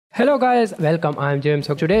Hello guys, welcome. I'm James.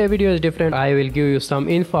 So today video is different. I will give you some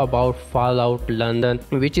info about Fallout London,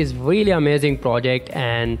 which is really amazing project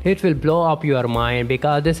and it will blow up your mind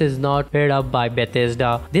because this is not made up by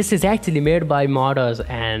Bethesda. This is actually made by modders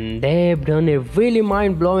and they've done a really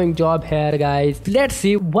mind-blowing job here, guys. Let's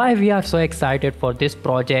see why we are so excited for this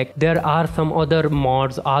project. There are some other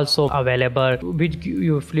mods also available which give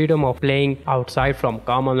you freedom of playing outside from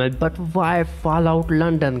Commonwealth, but why Fallout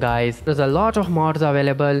London, guys? There's a lot of mods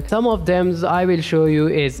available. Some of them I will show you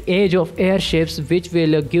is Age of Airships, which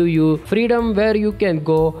will give you freedom where you can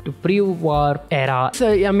go to pre-war era. It's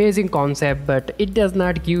an amazing concept, but it does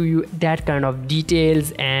not give you that kind of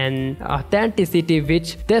details and authenticity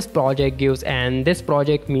which this project gives, and this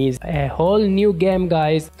project means a whole new game,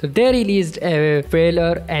 guys. So they released a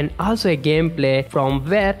trailer and also a gameplay from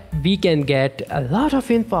where we can get a lot of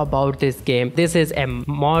info about this game. This is a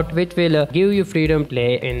mod which will give you freedom to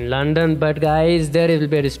play in London, but guys, there will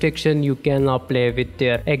be restriction. You cannot play with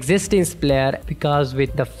their existing player because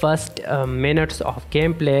with the first minutes of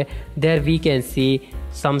gameplay there we can see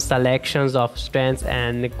some selections of strengths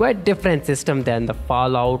and quite different system than the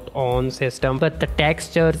Fallout own system, but the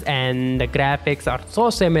textures and the graphics are so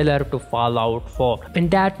similar to Fallout 4. In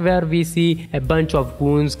that where we see a bunch of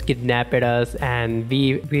goons kidnapped us and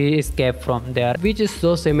we escape from there, which is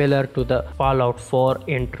so similar to the Fallout 4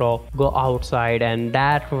 intro. Go outside, and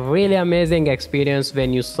that really amazing experience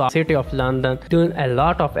when you saw City of London doing a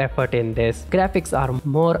lot of effort in this. Graphics are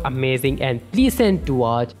more amazing and pleasant to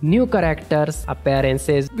watch. New characters appearance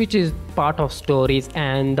which is part of stories,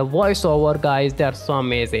 and the voiceover, guys, they are so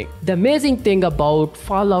amazing. The amazing thing about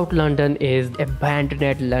Fallout London is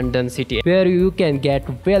abandoned London city where you can get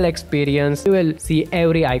well experience. You will see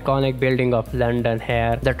every iconic building of London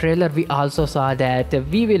here. The trailer we also saw that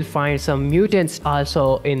we will find some mutants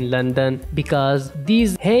also in London because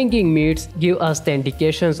these hanging meats give us the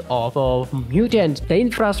indications of mutants. The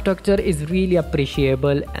infrastructure is really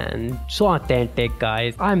appreciable and so authentic,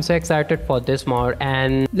 guys. I'm so excited for this mod,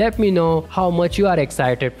 and let me know how much you are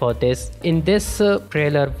excited for this. In this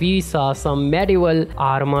trailer we saw some medieval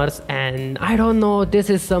armors, and I don't know, this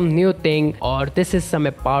is some new thing or this is some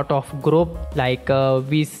a part of group like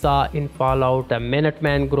we saw in Fallout, the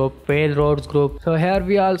Minuteman group, Railroads group. So here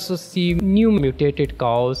we also see new mutated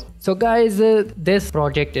cows. So guys, this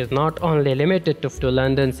project is not only limited to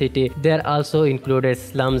London city, there also included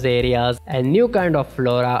slums areas and new kind of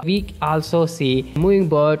flora. We also see moving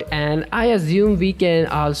boat, and I assume we can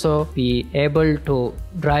also be able to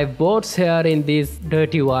drive boats here in these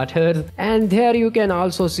dirty waters. And there you can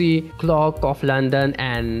also see Clock of London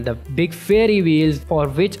and the big ferry wheels, for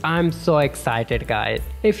which I'm so excited, guys.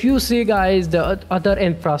 If you see, guys, the other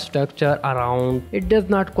infrastructure around, it does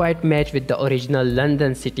not quite match with the original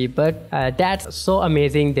London city, but that's so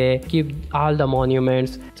amazing. They keep all the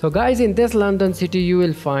monuments. So guys, in this London city you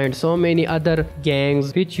will find so many other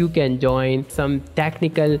gangs which you can join. Some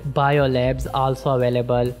technical biolabs also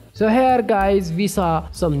available. So here, guys, we saw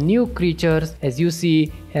some new creatures as you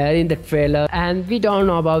see here in the trailer, and we don't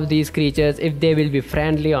know about these creatures if they will be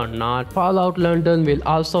friendly or not. Fallout London will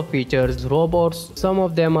also feature robots. Some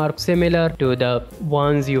of them are similar to the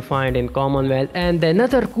ones you find in Commonwealth, and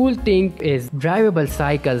another cool thing is drivable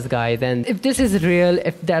cycles, guys. And if this is real,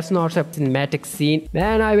 if that's not a cinematic scene,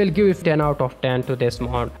 then I will give it 10 out of 10 to this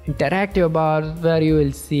mod. Interactive bars where you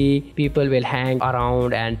will see people will hang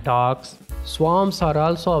around and talk. Swarms are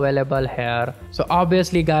also available here. So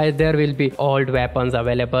obviously, guys, there will be old weapons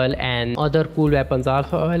available and other cool weapons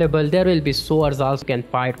also available. There will be swords also, can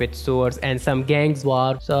fight with swords, and some gangs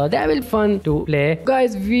war. So that will be fun to play,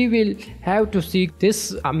 guys. We will have to see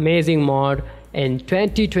this amazing mod in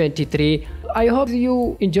 2023. I hope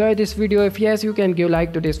you enjoy this video. If yes, you can give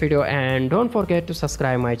like to this video, and don't forget to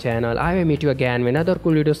subscribe my channel. I will meet you again with another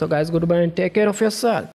cool video. So guys, goodbye and take care of yourself.